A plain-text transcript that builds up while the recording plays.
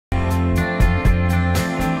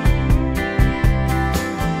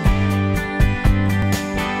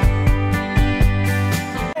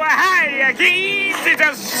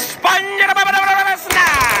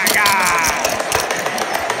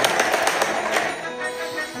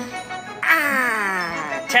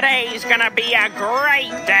Today's gonna be a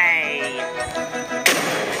great day.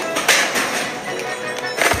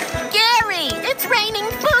 Gary, it's raining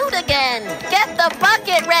food again. Get the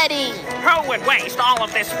bucket ready. Who would waste all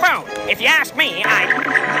of this food? If you ask me,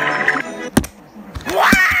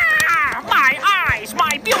 Wow! My eyes!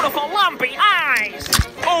 My beautiful lumpy eyes!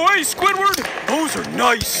 Oh, hey, Squidward! Those are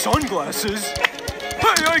nice sunglasses.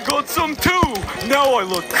 Hey, I got some too! Now I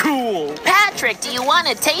look cool! Patrick, do you want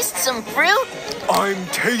to taste some fruit? I'm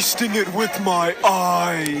tasting it with my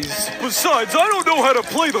eyes. Besides, I don't know how to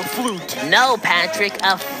play the flute. No, Patrick,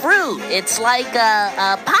 a fruit. It's like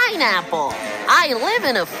a pineapple. I live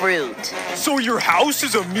in a fruit. So your house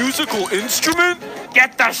is a musical instrument?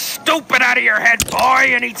 Get the stupid out of your head, boy,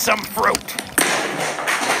 and eat some fruit.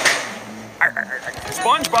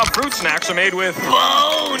 SpongeBob fruit snacks are made with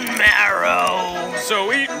Bone marrow.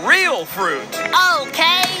 so eat real fruit.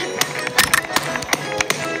 Okay.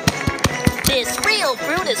 This real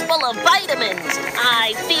fruit is full of vitamins.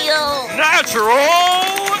 I feel...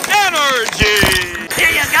 Natural energy!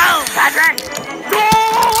 Here you go, Patrick.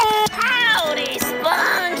 Howdy,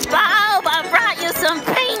 SpongeBob. I brought you some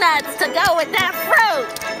peanuts to go with that fruit.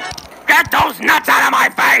 Get those nuts out of my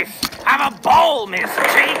face. Have a bowl, Miss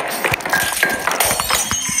Cheeks.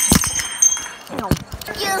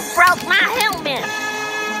 You broke my helmet.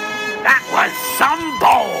 That was some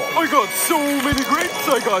bowl. I got so many grapes,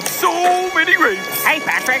 I got so many grapes. Hey,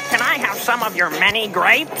 Patrick, can I have some of your many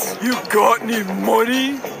grapes? You got any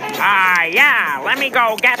money? Yeah, let me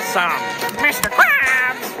go get some. Mr.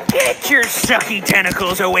 Krabs! Get your sucky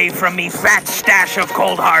tentacles away from me, fat stash of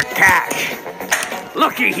cold hard cash.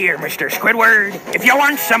 Looky here, Mr. Squidward. If you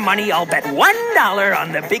want some money, I'll bet $1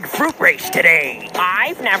 on the big fruit race today.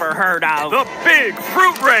 I've never heard of The big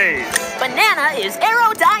fruit race! Banana is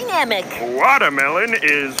aerodynamic. Watermelon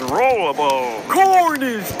is rollable. Corn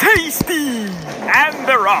is tasty. And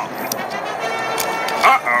they're off.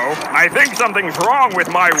 Uh-oh, I think something's wrong with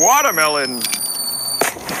my watermelon.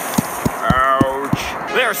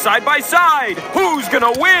 Ouch. They're side by side. Who's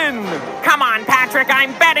gonna win? Come on, Patrick,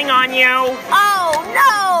 I'm betting on you. Oh,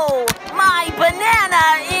 no! My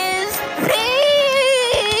banana is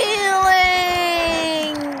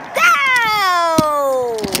peeling!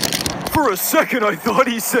 No! For a second, I thought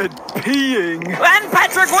he said peeing. Then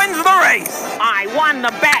Patrick wins the race. I won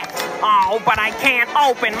the bet. Oh, but I can't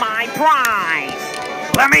open my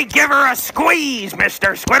prize. Let me give her a squeeze,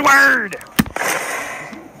 Mr. Squidward.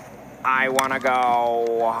 I want to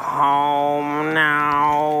go home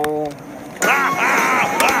now.